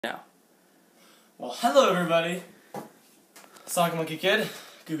Now. Well, hello everybody. Soccer Monkey Kid.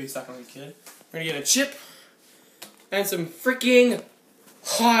 Gooby Soccer Monkey Kid. We're gonna get a chip and some freaking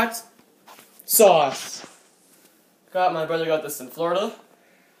hot sauce. My brother got this in Florida.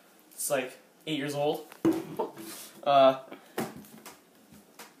 It's like 8 years old.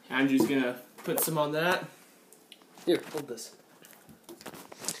 Andrew's gonna put some on that. Here, hold this.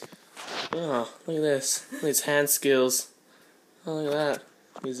 Oh, look at this. Look at his hand skills. Oh, look at that.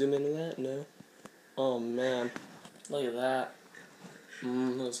 Can you zoom into that? No. Oh man. Look at that.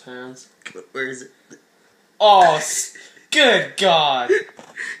 Those hands. Where is it? Oh, good God.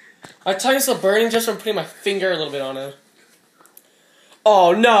 I tell you it's still burning just from putting my finger a little bit on it.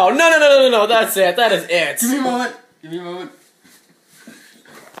 Oh no, that's it. That is it. Give me a moment. Give me a moment.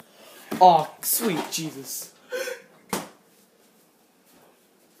 Oh, sweet Jesus.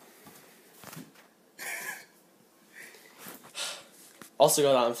 Also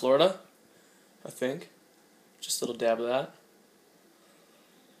got out in Florida, I think. Just a little dab of that.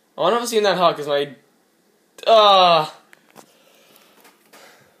 I don't know if it's even that hot because my...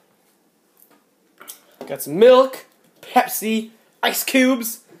 Got some milk, Pepsi, ice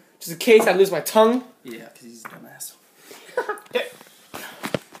cubes, just in case I lose my tongue. Yeah, because he's a dumbass.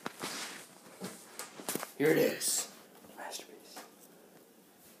 Here it is. Masterpiece.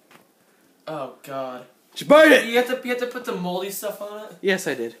 Oh God. Did you bite it? You have to put the moldy stuff on it? Yes,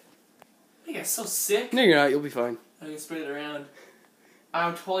 I did. I get so sick. No, you're not. You'll be fine. I can spread it around.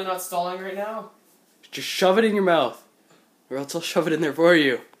 I'm totally not stalling right now. Just shove it in your mouth. Or else I'll shove it in there for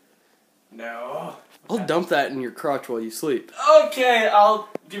you. No. I'll dump that in your crotch while you sleep. Okay, I'll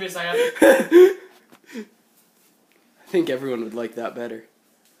give me a second. I think everyone would like that better.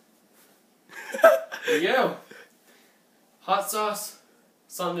 There you go. Hot sauce,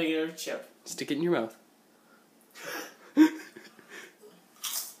 something in a chip. Stick it in your mouth.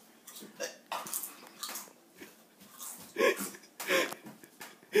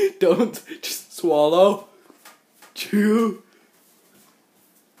 Don't just swallow. Chew.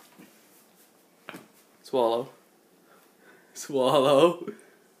 Swallow. Swallow.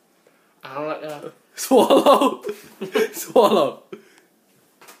 I don't know. Swallow. Swallow.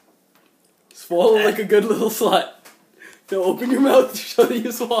 Swallow like a good little slut. Now open your mouth to show that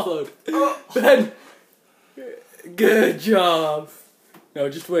you swallowed. Ben. Good job. No,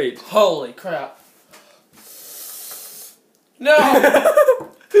 just wait. Holy crap. No!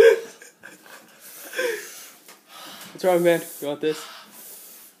 What's wrong, man? You want this?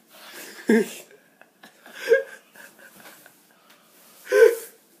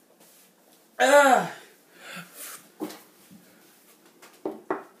 Ah.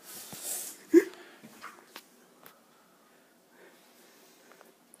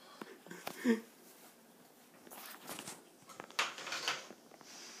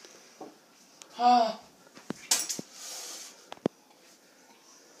 Ah.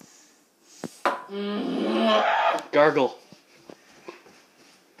 Gargle.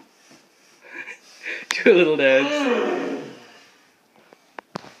 Do a little dance.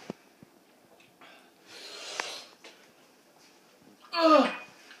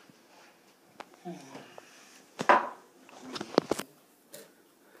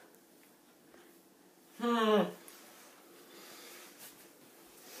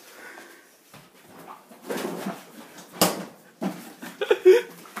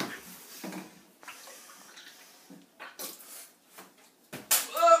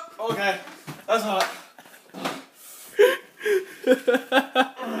 Okay, that's hot.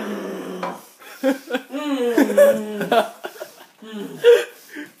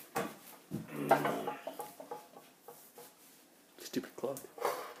 Stupid clock.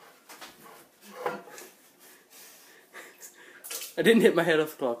 I didn't hit my head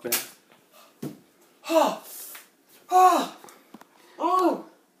off the clock, man. Oh! Oh! Oh!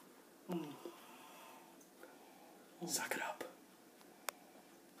 Suck it up.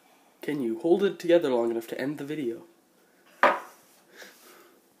 Can you hold it together long enough to end the video?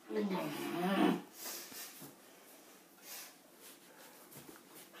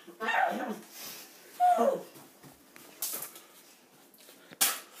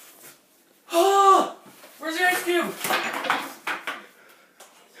 Oh! Where's your ice cube?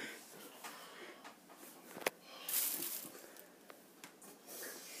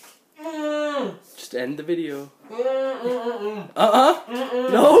 Just end the video.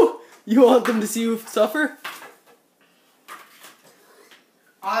 No? You want them to see you suffer?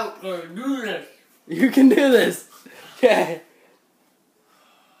 I'm gonna do this. You can do this. Okay.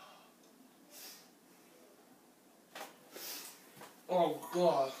 Oh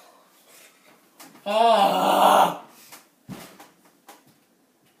God. Ah!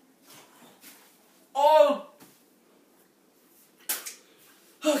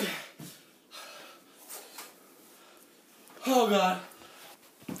 Oh god.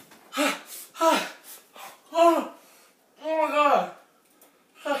 Oh my god.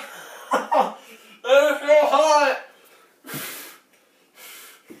 It's so hot.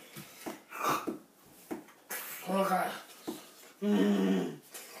 Oh god.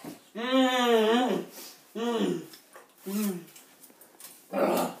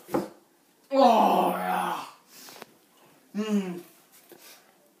 Oh yeah.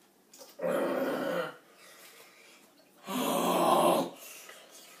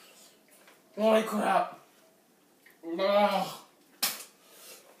 Holy crap.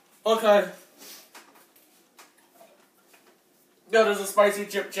 Okay. That is a spicy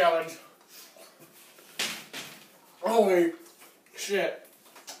chip challenge. Holy shit.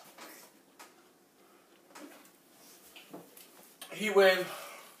 Heat wave.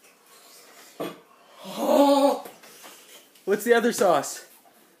 Oh. What's the other sauce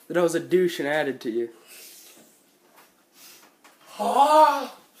that I was a douche and added to you?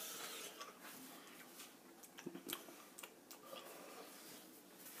 Oh.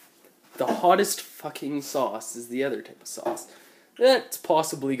 The hottest fucking sauce is the other type of sauce. That's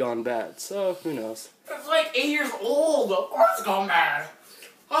possibly gone bad, so who knows. It's like 8 years old. Of course it's gone bad.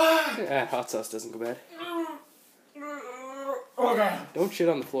 Yeah, hot sauce doesn't go bad. Okay. Don't shit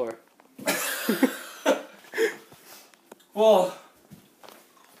on the floor. Well,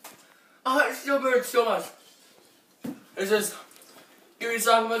 it still burns so much. It's just, give me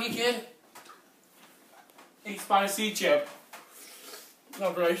Soccer Monkey Kid. Eat spicy chip.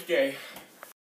 Have a nice day.